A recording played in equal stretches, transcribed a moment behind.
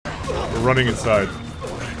We're running inside.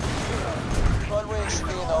 Ludwig should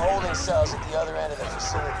be in the holding cells at the other end of the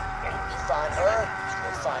facility. You find her,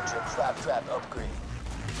 you'll find your trap upgrade.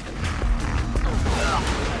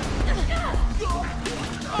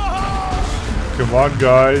 Come on,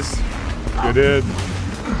 guys. Get in.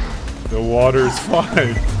 The water's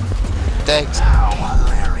fine. Thanks. How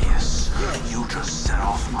hilarious. You just set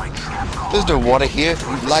off my trap card. There's no water here.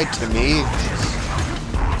 You lied to me.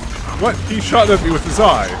 What? He shot at me with his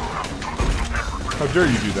eye. How dare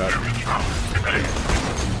you do that?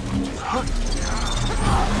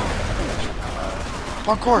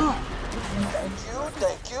 Parkour.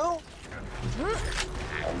 Thank you.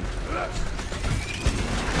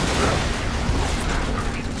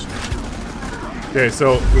 Okay,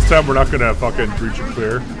 so this time we're not gonna fucking breach and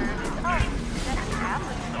clear. I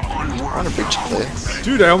want to breach this.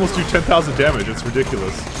 Dude, I almost do 10,000 damage. It's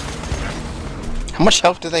ridiculous. How much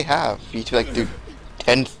health do they have? For you to like do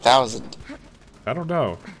 10,000. I don't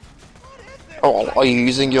know. Oh, are you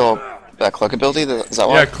using your cloak ability? Is that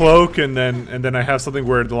why? Yeah, cloak, and then I have something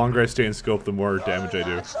where the longer I stay in scope, the more damage I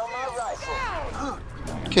do.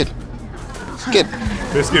 Good. Good.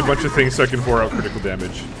 Basically a bunch of things so I can pour out critical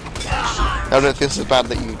damage. I don't feel so bad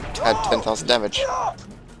that you had 10,000 damage.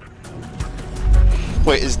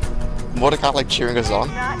 Wait, is Mordecai like cheering us on?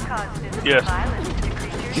 Yes.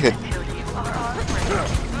 Good.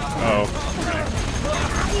 Oh.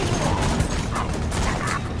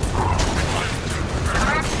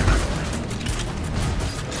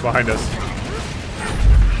 Behind us.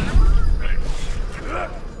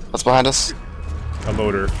 What's behind us? A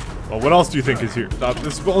loader. Well, what else do you think is here?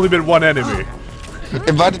 There's only been one enemy.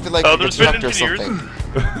 It might have been like a there's been tractor or engineers. something.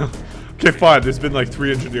 Okay, fine. There's been like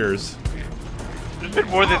 3 engineers. There's been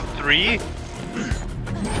more than 3? I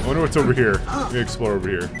wonder what's over here. Let me explore over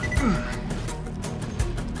here.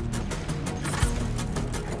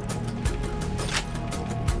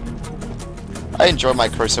 I enjoy my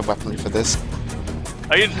corrosive weaponry for this.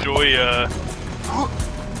 I enjoy,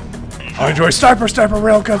 I enjoy sniper,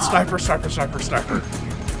 railgun, sniper.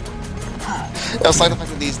 I also like the fact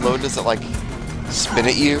that these loaders that like spin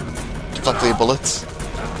at you, deflect the bullets.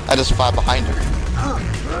 I just fire behind them.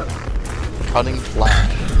 Cutting flat.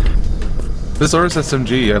 This Ors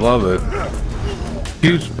SMG, I love it.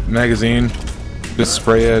 Huge magazine, just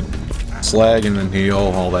spray it, slag, and then heal,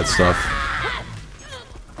 all that stuff.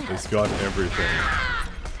 It's got everything.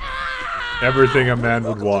 Everything a man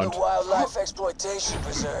would want. To the Wildlife Exploitation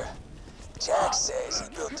Preserve. Jack says he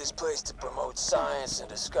built this place to promote science and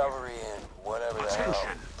discovery and whatever the hell,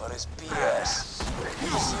 but it's BS.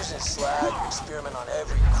 He's using slag to experiment on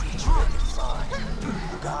every creature they can find.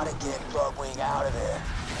 Gotta get Bugwing out of there.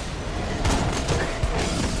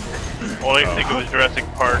 all I think of is Jurassic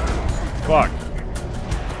Park. Fuck.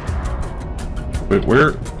 Wait,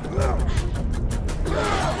 where?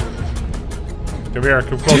 Come here,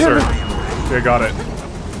 come closer. Okay, got it.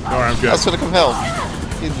 Alright, I'm good. That's gonna come help.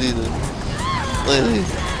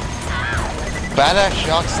 Badass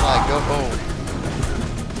shock slide, go home.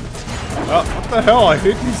 What the hell? I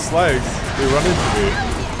hate these slags. They run into me.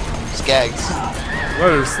 Skags. What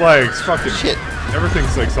are slags? Fucking Shit.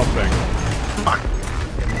 Everything's like something.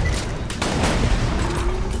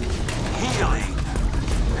 Healing.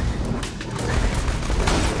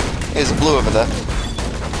 There's a blue over there.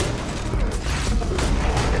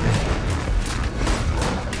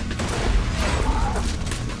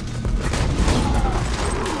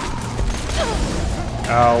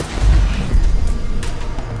 Ow.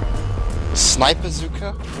 Sniper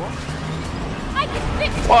Zuka?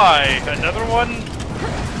 Why? Another one?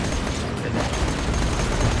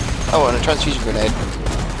 Oh, and a transfusion grenade.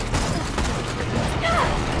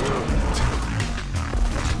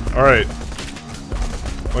 Alright.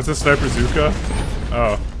 What's a sniper Zuka?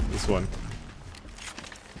 Oh, this one.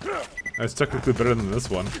 That's technically better than this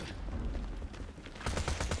one.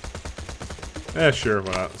 Eh, sure,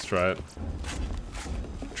 why not? Let's try it.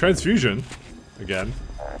 Transfusion? Again.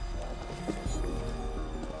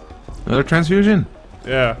 Another transfusion?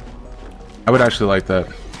 Yeah. I would actually like that.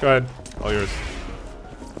 Go ahead. All yours.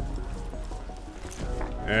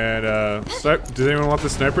 And, does anyone want the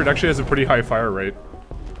sniper? It actually has a pretty high fire rate.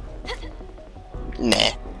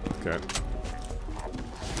 Nah. Okay.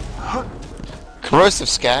 Corrosive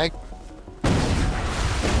Skag.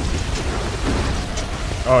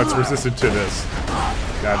 Oh, it's resistant to this.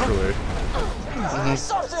 Naturally.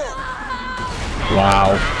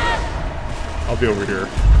 Wow. I'll be over here.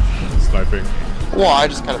 Sniping. Well, I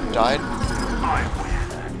just kind of died.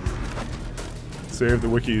 Save the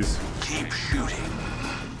wikis. Keep shooting.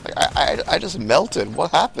 Like, I just melted.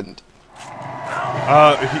 What happened?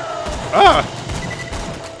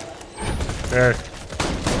 There.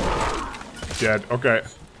 Dead. Okay.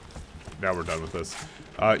 Now we're done with this.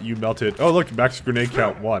 You melted. Oh, look, max grenade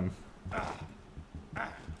count 1.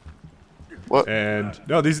 What? And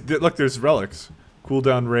no, look, there's relics.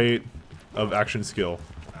 Cooldown rate of action skill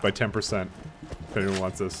by 10%. If anyone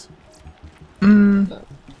wants this.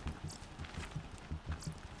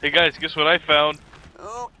 Hey guys, guess what I found?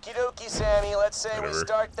 Okie dokie, Sammy. Let's say we Whatever.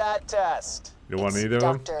 start that test. You don't want It's either of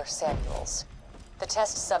them? Dr. Samuels. The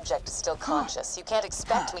test subject is still conscious. You can't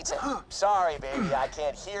expect me to... Sorry, baby. I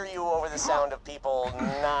can't hear you over the sound of people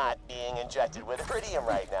not being injected with iridium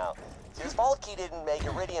right now. His Volkey didn't make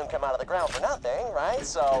iridium come out of the ground for nothing, right?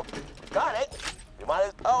 So, got it. We might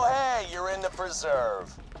as... Oh, hey, you're in the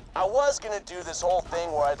preserve. I was gonna do this whole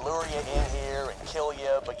thing where I'd lure you in here and kill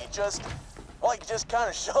you, but you just... Well, you just kind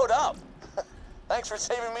of showed up. Thanks for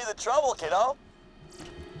saving me the trouble, kiddo.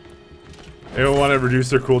 Anyone want to reduce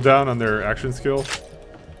their cooldown on their action skill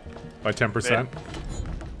by 10%?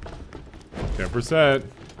 10%.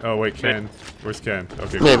 Oh wait, Ken. Where's Ken?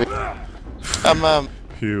 Okay. Cool. Maybe.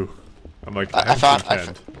 Phew. I'm like, I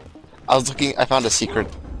was looking. I found a secret.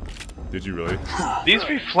 Did you really? These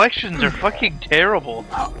reflections are fucking terrible.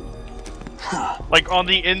 Like on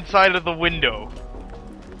the inside of the window.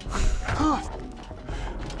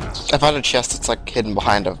 I found a chest that's like hidden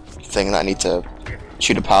behind a thing that I need to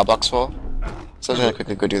shoot a power box for. So I'm gonna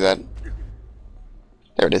quickly go do that.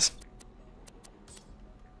 There it is.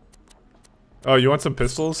 Oh, you want some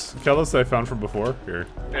pistols, Kellis, that I found from before? Here.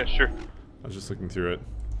 Yeah, sure. I was just looking through it.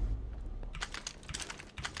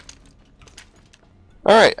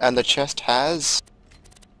 Alright, and the chest has...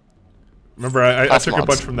 Remember, I Class took a mods.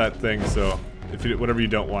 bunch from that thing, so if you, whatever you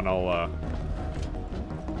don't want, I'll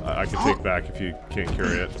I can take back if you can't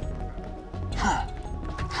carry it.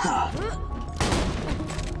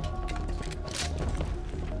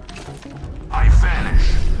 I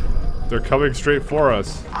vanish. They're coming straight for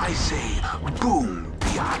us. I say, boom,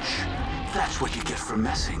 biatch. That's what you get for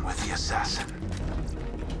messing with the assassin.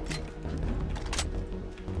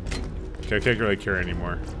 Okay, I can't really carry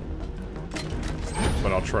anymore.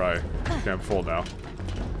 But I'll try. Okay, I'm full now.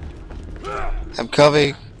 I'm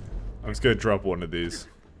coming. I'm just gonna drop one of these.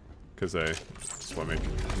 Because I just want to make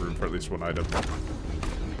room for at least one item.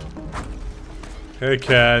 Hey,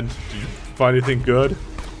 Ken. Did you find anything good?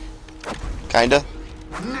 Kinda.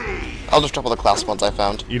 I'll just drop all the class mods I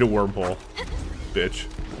found. Eat a wormhole. Bitch.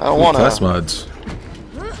 I don't wanna. Class mods.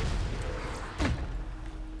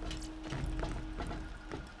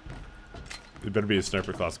 It better be a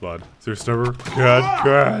sniper class mod. Is there a sniper?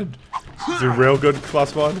 God. Is there a railgun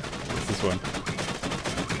class mod? What's this one?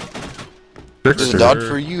 There's a dog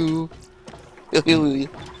for you.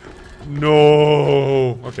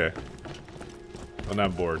 No. Okay. Well, now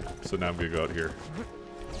I'm bored, so now I'm gonna go out here.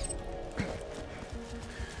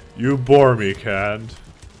 You bore me, Cand.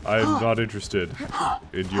 I am not interested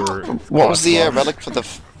in your. What was the relic for the?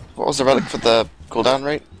 What was the relic for the cooldown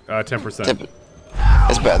rate? 10%.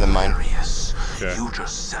 It's better than mine. Okay. You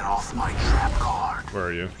just set off my trap card. Where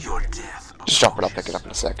are you? Your death. Just drop it. I'll pick it up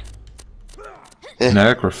in a sec.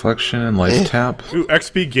 Kinetic, reflection, life tap. Ooh,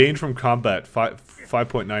 XP gained from combat,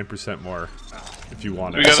 5.9% more. If you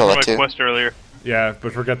want We it. got it saw from that my too. quest earlier. Yeah,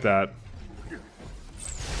 but forget that.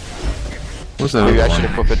 What's that Maybe I other should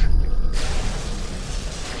one? equip it.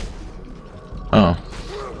 Oh.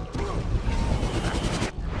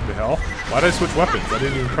 The hell? Why did I switch weapons? I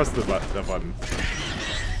didn't even press that button.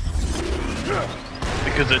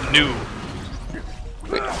 Because it knew.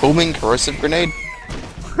 Wait, homing corrosive grenade?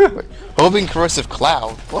 Wait, homing corrosive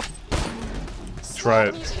cloud? What? Try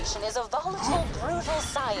it. Mutation is a volatile, brutal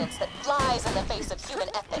science that flies in the face of human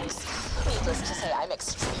ethics. Needless to say, I'm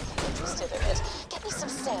extremely interested in it. Get me some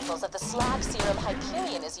samples of the slag serum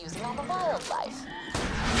Hyperion is using on the wildlife.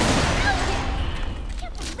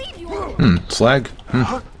 Slag?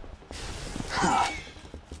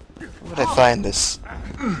 Where would I find this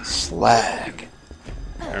slag?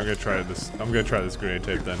 I'm gonna try this. I'm gonna try this grenade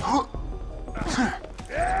tape then.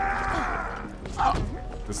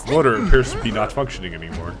 This loader appears to be not functioning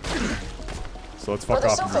anymore. So let's fuck Brother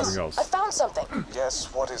off and do Sophus, something else. I found something.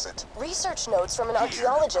 Yes, what is it? Research notes from an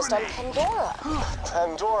archaeologist on Pandora.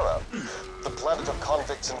 Pandora. The planet of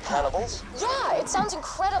convicts and cannibals? Yeah, it sounds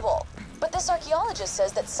incredible. But this archaeologist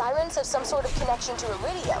says that sirens have some sort of connection to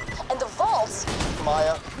Iridium, and the vaults...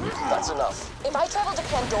 Maya, that's enough. If I traveled to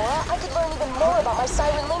Pandora, I could learn even more about my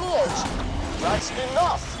siren lineage. That's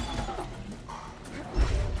enough!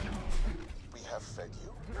 We have fed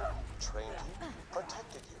you, trained you,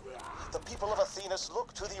 protected you. The people of Athenas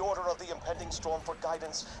look to the Order of the Impending Storm for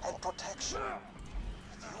guidance and protection.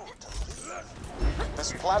 If you were to leave,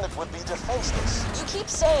 This planet would be defenseless. You keep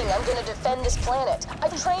saying I'm gonna defend this planet.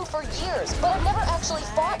 I've trained for years, but I've never actually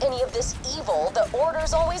fought any of this evil the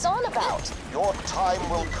Order's always on about. Your time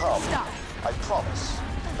will come. I promise.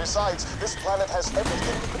 Besides, this planet has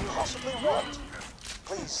everything you could possibly want.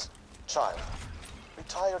 Please, child,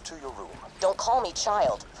 retire to your room. Don't call me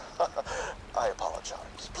child. I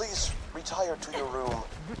apologize. Please retire to your room,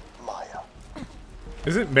 Maya.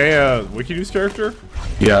 Isn't Maya Wikinews character?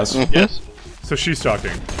 Yes. Yes. So she's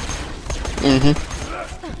talking.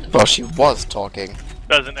 Well, she was talking.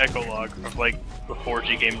 That's an echo log of like before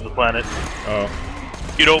she came to the planet. Oh.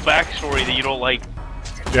 You know backstory that you don't like.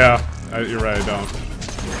 Yeah, you're right, I don't.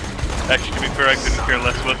 Actually, to be fair, I couldn't care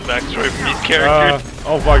less about the backstory for these characters.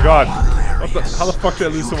 Oh my god. How the fuck did I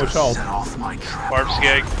lose so much health? Set off my trap. Barb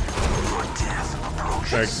Skag. Your death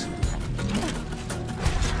approaches. Thanks.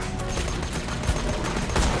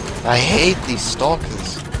 I hate these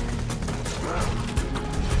stalkers.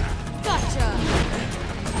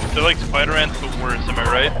 They're like spider ants, but worse, am I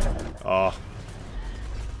right? I'm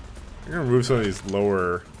gonna remove some of these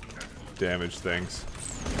lower damage things.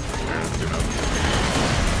 There, that's good enough.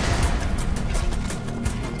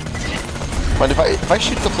 But if I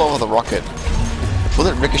shoot the floor with a rocket, will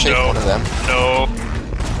it ricochet No. one of them? No.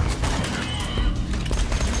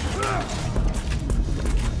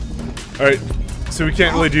 Alright, so we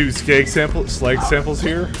can't really do slag samples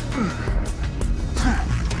here?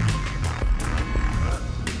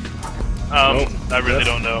 I really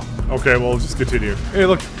don't know. Okay, well, just continue. Hey,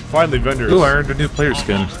 look, finally vendors. Who earned a new player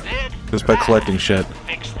skin? Just by collecting shit.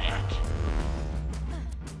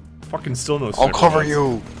 Fucking still no I'll cover ones.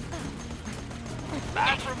 you.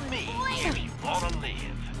 Buy from me if you wanna live.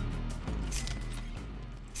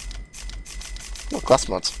 No glass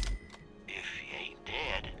mods. If you ain't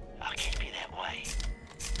dead, I'll keep you that way.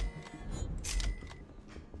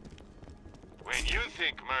 When you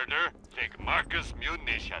think murder, think Marcus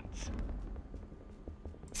Munitions.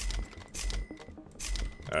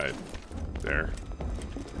 Alright, there.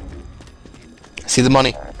 See the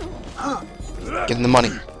money. Give him the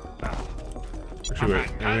money. Actually,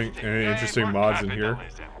 wait, any interesting mods in here?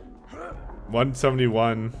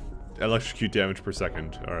 171 electrocute damage per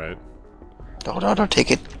second. Alright. No,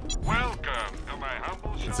 take it. Welcome to my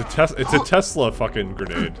humble shop. It's a Tesla fucking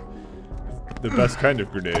grenade. The best kind of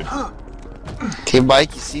grenade. Okay,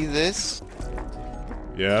 Mike, you see this?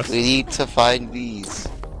 Yes? We need to find these.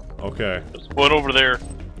 Okay. There's one over there.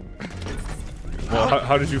 Well,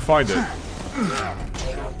 how did you find it?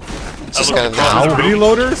 It's just looked kind of across there. Mini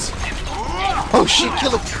loaders? Oh shit,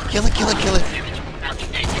 kill it! Kill it, kill it, kill it!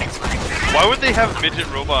 Why would they have midget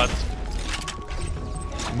robots?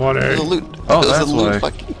 Money. There's a loot. Oh, There's that's a loot why.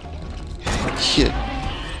 fucking... Shit.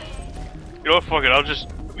 You know what, fuck it, I'm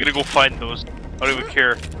gonna go find those. I don't even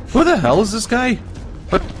care. Who the hell is this guy?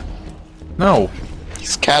 What? No.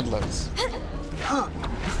 These Cadlos.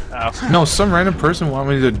 Ow. No, some random person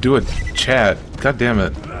wanted me to do a chat. God damn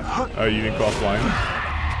it. Oh, you didn't go offline?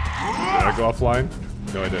 Did I go offline?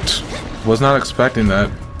 No, I didn't. Was not expecting that.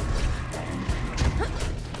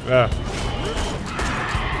 Yeah.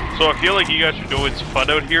 So I feel like you guys should know it's fun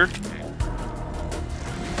out here.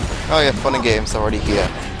 Oh yeah, fun and games already here.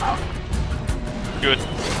 Good.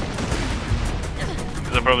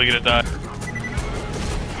 Because I'm probably gonna die.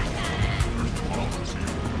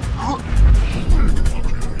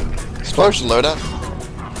 Explosion loader.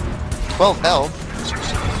 12 health.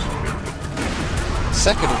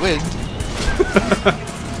 Second wind.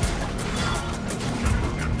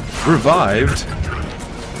 Revived.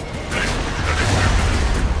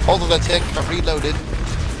 Hold on that tick, I'm reloaded.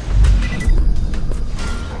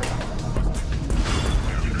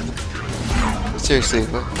 Seriously,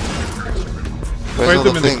 where's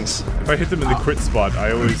all the things? If I hit them in the crit spot,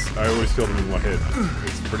 I always kill them in one hit.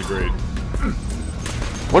 It's pretty great.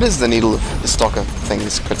 What is the needle of the stalker thing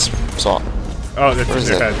this crit saw? Oh, that's Where in is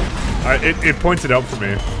their it? head. It points it out for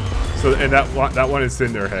me. So, and that one is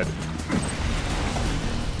in their head.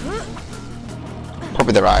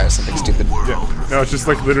 Probably their eye or something stupid. Yeah. No, it's just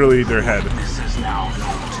like literally their head. This is now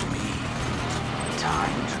known to me.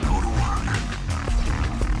 Time to go to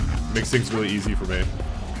work. Makes things really easy for me.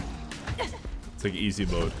 It's like easy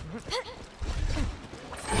mode.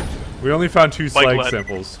 We only found 2 slag what?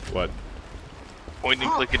 samples. What? Point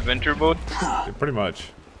and click adventure mode. Yeah, pretty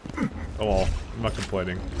much. Oh well, I'm not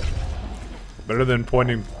complaining. Better than point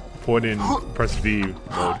and press V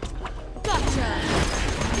mode.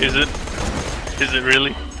 Is it? Is it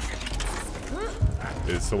really?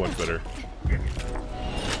 It's so much better.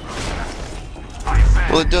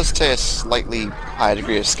 Well, it does take a slightly higher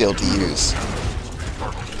degree of skill to use.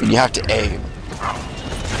 And you have to aim.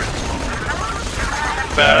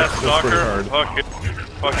 Badass That's stalker. pretty hard. Fuck it.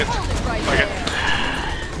 Fuck it. Fuck it.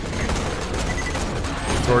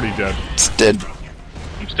 It's already dead. It's dead.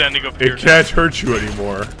 I'm standing up here. It can't hurt you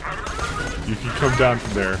anymore. You can come down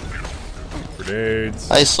from there.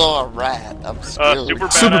 Grenades. I saw a rat. I'm scared.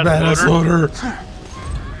 Super Super badass loader.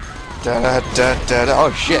 Da, da, da, da.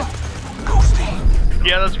 Oh shit.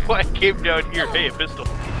 Yeah, that's why I came down here. Hey, a pistol.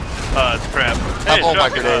 It's crap. Hey, all my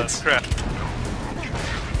shotgun, grenades. crap.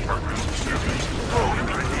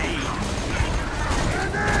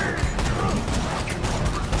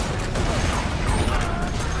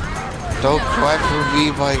 Don't cry for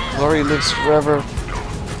me, my glory lives forever.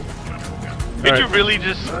 Did you Alright. really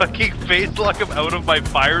just fucking face lock him out of my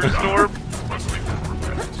firestorm?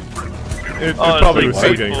 It Oh, it's probably like was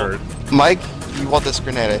still getting painful. hurt. Mike, you want this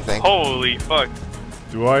grenade, I think. Holy fuck.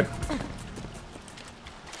 Do I?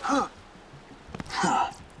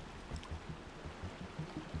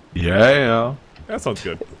 Yeah. That sounds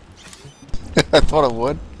good. I thought it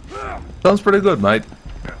would. Sounds pretty good, mate.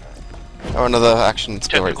 Or another action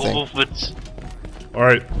skill right Technical thing. movements.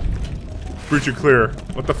 Alright. Breach and clear.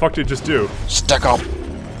 What the fuck did it just do? Stuck up.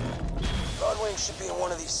 Bloodwing should be in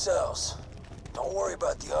one of these cells. Don't worry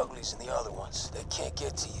about the uglies and the other ones. They can't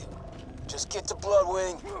get to you. Just get to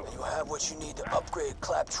Bloodwing, and you have what you need to upgrade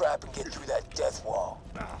Claptrap and get through that death wall.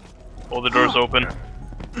 Oh, the door's open.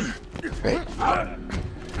 Great.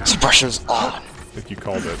 Suppression's on. I think you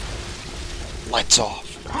called it. Lights off.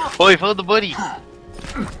 Oh, I found the buddy.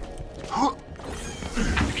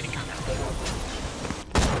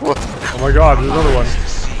 What? Oh my god, there's another one.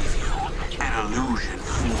 An illusion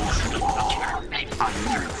fools you all.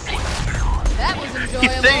 That was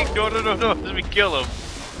He's enjoyable. saying, no, let me kill him.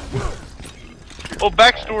 Oh,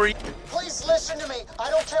 backstory. Please listen to me. I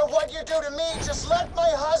don't care what you do to me. Just let my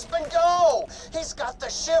husband go. He's got the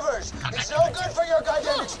shivers. He's no good for your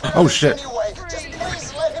goddamn experience Oh, shit. anyway. Just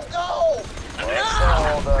please let him go. What's the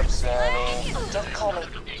hold up, Sammy? Don't call me.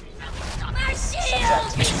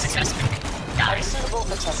 Subject. Unsuitable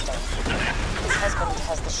for testing. His husband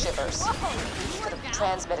has the shivers. He could have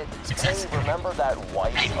transmitted. Hey, remember that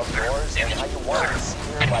wife of yours and how you wanted to see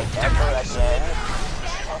her like ever again?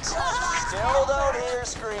 Still don't hear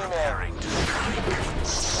screaming.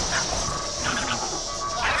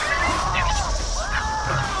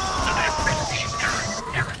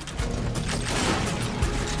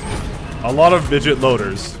 A lot of midget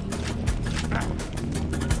loaders.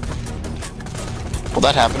 Well,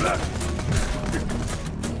 that happened.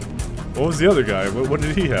 What was the other guy? What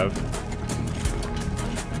did he have?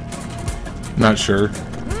 Not sure. I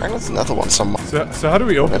think there's another one somewhere. So how do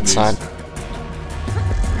we open That these? sign.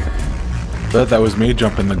 Bet that was me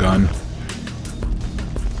jumping the gun.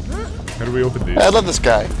 How do we open these? I love this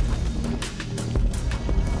guy.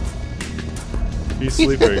 He's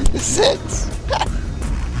sleeping. Six.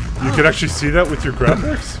 You can actually see that with your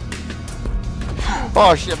graphics?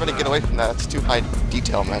 Oh shit, I better get away from that. It's too high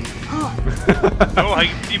detail, man. Oh, I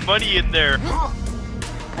can see money in there.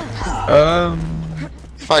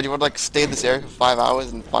 Fine, you want to like stay in this area for 5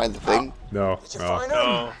 hours and find the thing? No, Did you no. find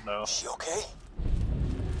her? No. Is she okay?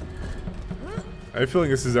 I have a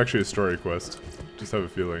feeling this is actually a story quest. Just have a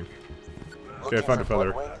feeling. Okay, I Looking found a for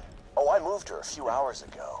feather. Bloodwing? Oh, I moved her a few hours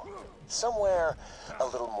ago. Somewhere a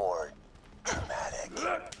little more dramatic.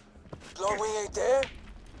 Bloodwing ain't there?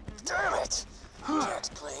 Damn it! Jack's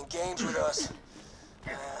playing games with us.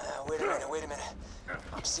 Wait a minute.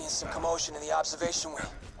 I'm seeing some commotion in the observation wing.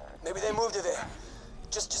 Maybe they moved her there.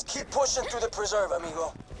 Just keep pushing through the preserve,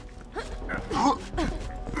 amigo.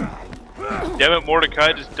 Damn it,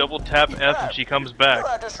 Mordecai, just double tap F and she comes back.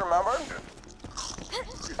 I just remembered.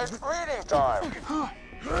 It's feeding time.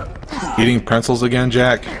 Eating pretzels again,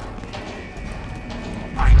 Jack?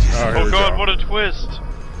 Oh, here Oh we god, go. what a twist.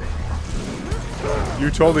 You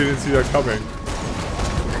totally didn't see that coming.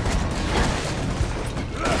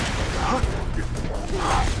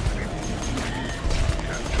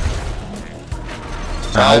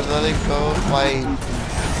 I'm letting go of my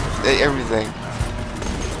everything.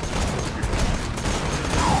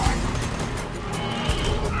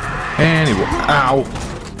 Anyway, ow.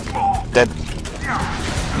 Dead.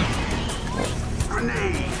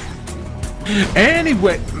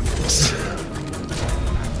 Anyway.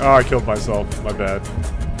 Oh, I killed myself. My bad.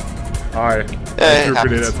 I it threw a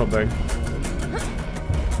grenade happens. at something.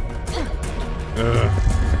 Ugh.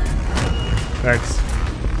 Thanks.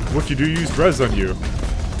 Wookie, do you use res on you?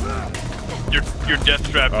 Your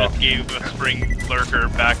death trap Oh. just gave a spring lurker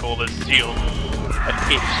back all his shield.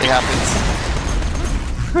 It happens.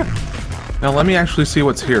 Now let me actually see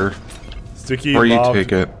what's here. Sticky Or you lob,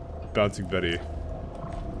 take it. Bouncing Betty.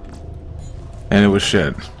 And it was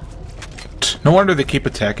shit. No wonder they keep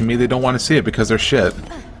attacking me. They don't want to see it because they're shit.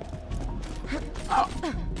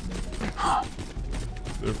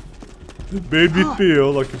 It made me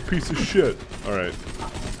feel like a piece of shit. All right.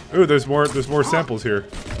 Ooh, there's more samples here.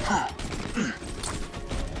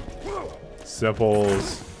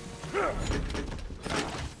 Samples.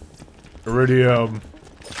 Iridium.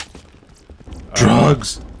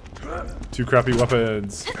 Drugs. 2 crappy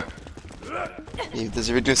weapons. There's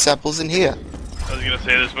iridium samples in here. I was gonna say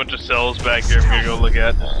there's a bunch of cells back here. I'm gonna go look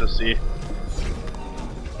at just to see.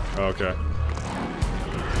 Oh, okay.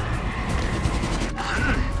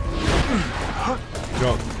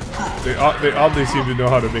 No, they oddly seem to know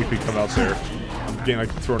how to make me come out there. I'm getting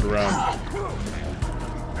like thrown around.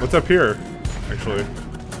 What's up here? Actually,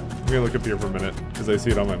 I'm gonna look up here for a minute because I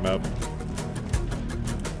see it on my map.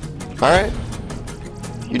 All right.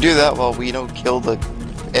 You do that while we don't kill the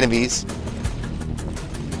enemies.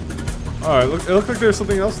 Oh, it looked like there's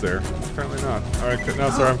something else there. Apparently not. All right, no,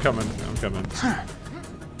 sorry, I'm coming. I'm coming.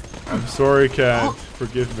 I'm sorry, Cat.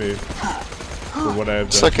 Forgive me for what I have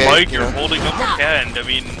It's done. okay. Mike, you you're know. holding up a hand. I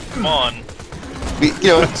mean, come on.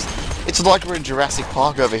 It's like we're in Jurassic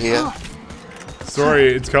Park over here.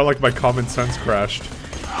 Sorry, it's kind of like my common sense crashed.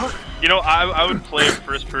 You know, I would play a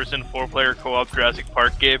first-person 4-player co-op Jurassic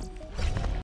Park game